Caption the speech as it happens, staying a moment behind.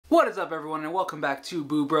What is up, everyone, and welcome back to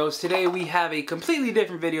Boo Bros. Today we have a completely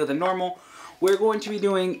different video than normal. We're going to be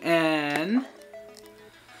doing an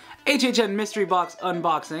HHN Mystery Box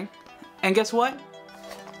unboxing. And guess what?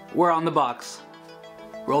 We're on the box.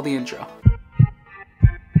 Roll the intro.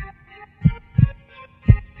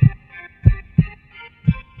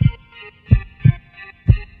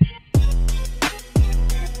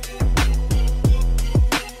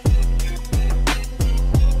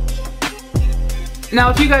 Now,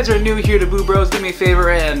 if you guys are new here to Boo Bros, do me a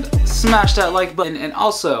favor and smash that like button and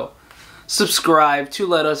also subscribe to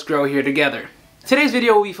let us grow here together. Today's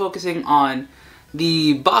video will be focusing on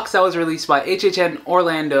the box that was released by HHN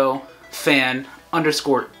Orlando fan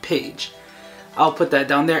 _ page. I'll put that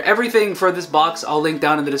down there. Everything for this box I'll link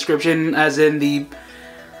down in the description, as in the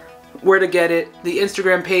where to get it, the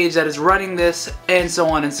Instagram page that is running this, and so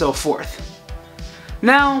on and so forth.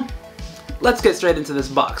 Now, let's get straight into this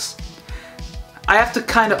box. I have to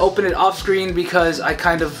kind of open it off screen because I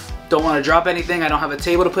kind of don't want to drop anything. I don't have a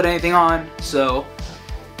table to put anything on, so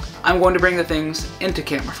I'm going to bring the things into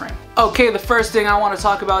camera frame. Okay, the first thing I want to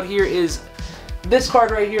talk about here is this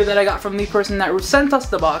card right here that I got from the person that sent us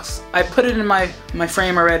the box. I put it in my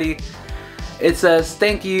frame already. It says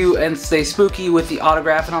thank you and stay spooky with the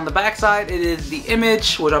autograph, and on the back side it is the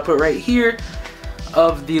image, which I'll put right here,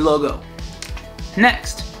 of the logo.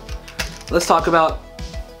 Next, let's talk about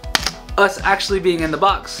us actually being in the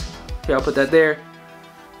box. Here, I'll put that there.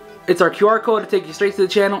 It's our QR code to take you straight to the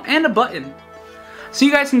channel, and a button. So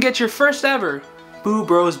you guys can get your first ever Boo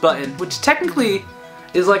Bros button, which technically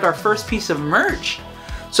is like our first piece of merch.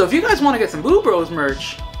 So if you guys want to get some Boo Bros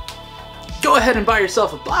merch, go ahead and buy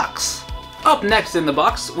yourself a box. Up next in the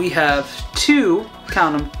box, we have two,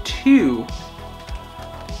 count them, two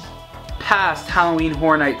past Halloween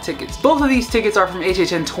Horror Night tickets. Both of these tickets are from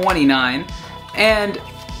HHN 29, and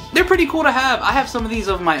they're pretty cool to have. I have some of these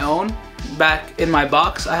of my own back in my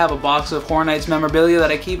box. I have a box of Horror Nights memorabilia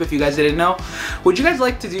that I keep, if you guys didn't know. Would you guys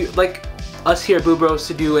like to do, like us here at Boo Bros,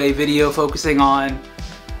 to do a video focusing on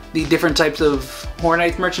the different types of Horror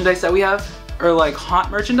Nights merchandise that we have? Or like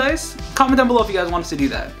haunt merchandise? Comment down below if you guys want us to do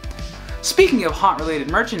that. Speaking of haunt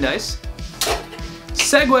related merchandise,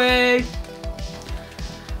 segue!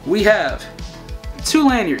 We have two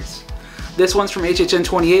lanyards. This one's from HHN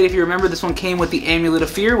 28. If you remember, this one came with the Amulet of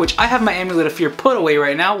Fear, which I have my Amulet of Fear put away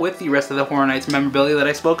right now with the rest of the Horror Nights memorabilia that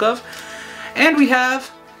I spoke of. And we have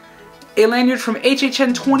a lanyard from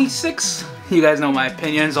HHN 26. You guys know my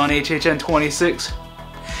opinions on HHN 26.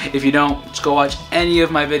 If you don't, just go watch any of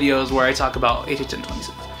my videos where I talk about HHN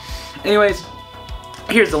 26. Anyways,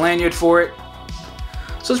 here's the lanyard for it.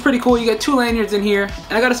 So it's pretty cool. You get two lanyards in here.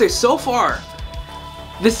 And I gotta say, so far,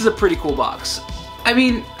 this is a pretty cool box. I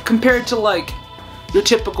mean, compared to like your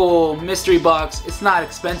typical mystery box, it's not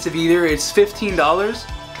expensive either. It's $15,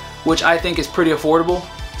 which I think is pretty affordable.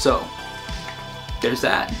 So there's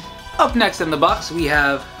that. Up next in the box, we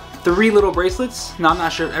have three little bracelets. Now, I'm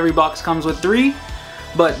not sure if every box comes with three,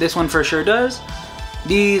 but this one for sure does.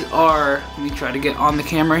 These are, let me try to get on the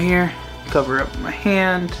camera here, cover up my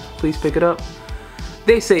hand, please pick it up.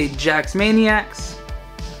 They say Jack's Maniacs,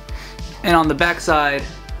 and on the back side,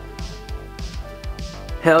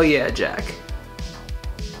 hell yeah, Jack.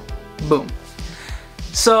 Boom.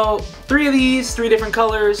 So, three of these, three different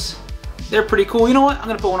colors. They're pretty cool. You know what? I'm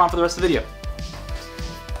gonna put one on for the rest of the video.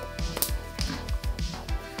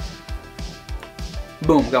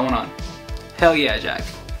 Boom, got one on. Hell yeah, Jack.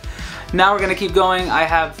 Now we're gonna keep going. I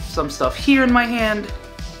have some stuff here in my hand.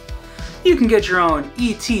 You can get your own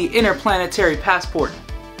ET Interplanetary Passport.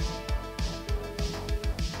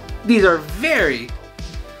 These are very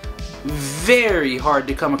hard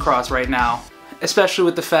to come across right now, especially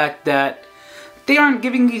with the fact that they aren't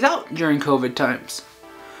giving these out during COVID times.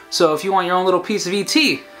 So if you want your own little piece of ET,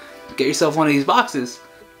 get yourself one of these boxes.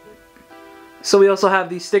 So we also have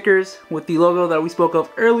these stickers with the logo that we spoke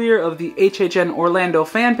of earlier of the HHN Orlando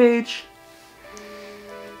fan page.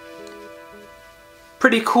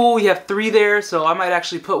 Pretty cool. You have three there, so I might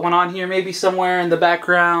actually put one on here, maybe somewhere in the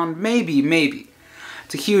background. Maybe.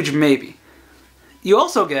 It's a huge maybe. You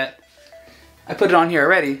also get, I put it on here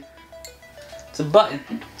already, it's a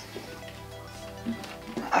button.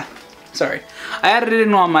 Sorry. I added it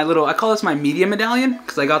in on my little, I call this my media medallion,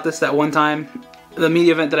 because I got this that one time, the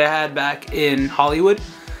media event that I had back in Hollywood.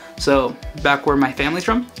 So, back where my family's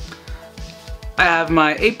from. I have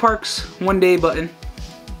my 8 Parks One Day button.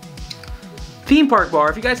 Theme Park Bar.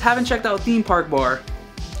 If you guys haven't checked out Theme Park Bar,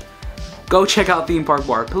 go check out Theme Park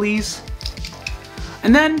Bar, please.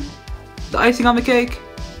 And then, the icing on the cake,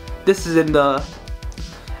 this is in the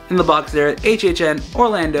box there, HHN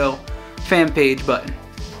Orlando fan page button.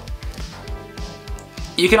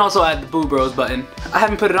 You can also add the Boo Bros button. I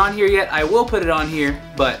haven't put it on here yet. I will put it on here,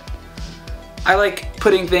 but I like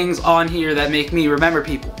putting things on here that make me remember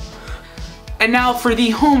people. And now for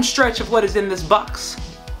the home stretch of what is in this box.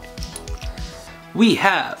 We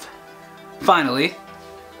have, finally, I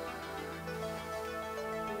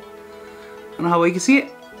don't know how well you can see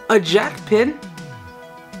it, a jack pin.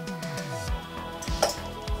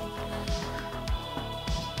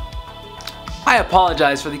 I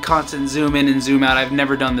apologize for the constant zoom in and zoom out. I've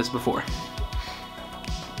never done this before.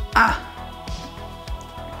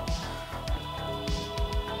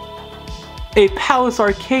 A Palace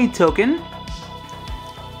Arcade token.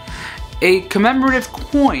 A commemorative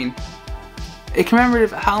coin. A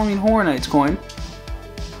commemorative Halloween Horror Nights coin.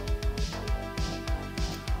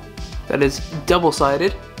 That is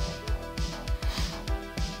double-sided.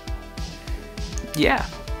 Yeah.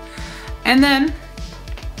 And then,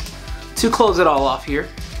 to close it all off here,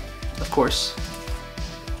 of course,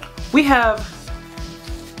 we have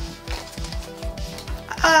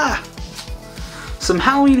some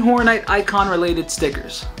Halloween Horror Night icon related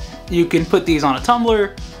stickers. You can put these on a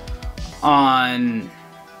tumbler, on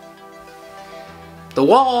the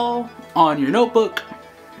wall, on your notebook,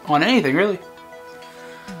 on anything really.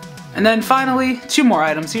 And then finally, 2 more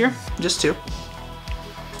items here, just 2.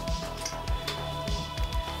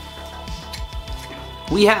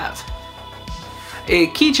 We have a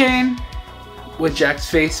keychain with Jack's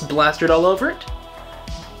face plastered all over it.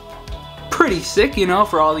 Pretty sick, you know,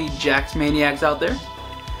 for all the Jack's maniacs out there.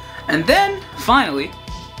 And then, finally,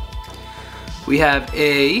 we have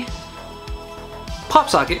a pop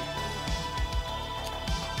socket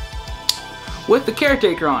with the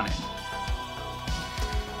caretaker on it.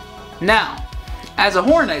 Now, as a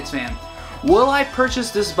Horror Nights fan, will I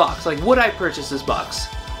purchase this box? Like, would I purchase this box?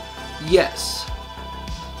 Yes.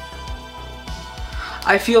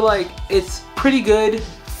 I feel like it's pretty good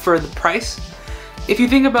for the price. If you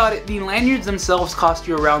think about it, the lanyards themselves cost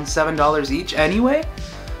you around $7 each anyway.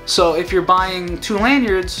 So if you're buying 2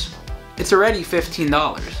 lanyards, it's already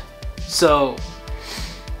 $15. So,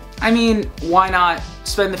 I mean, why not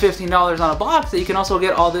spend the $15 on a box that you can also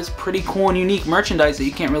get all this pretty cool and unique merchandise that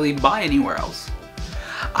you can't really buy anywhere else?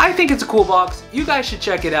 I think it's a cool box. You guys should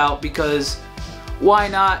check it out because why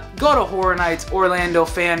not? Go to Horror Nights Orlando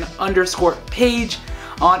fan _ page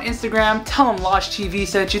on Instagram. Tell them Losh TV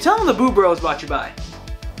sent you. Tell them the Boo Bros brought you by.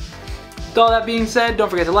 With all that being said, don't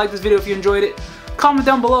forget to like this video if you enjoyed it. Comment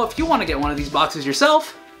down below if you want to get one of these boxes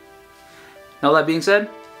yourself. And all that being said,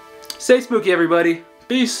 stay spooky everybody.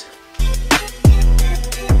 Peace.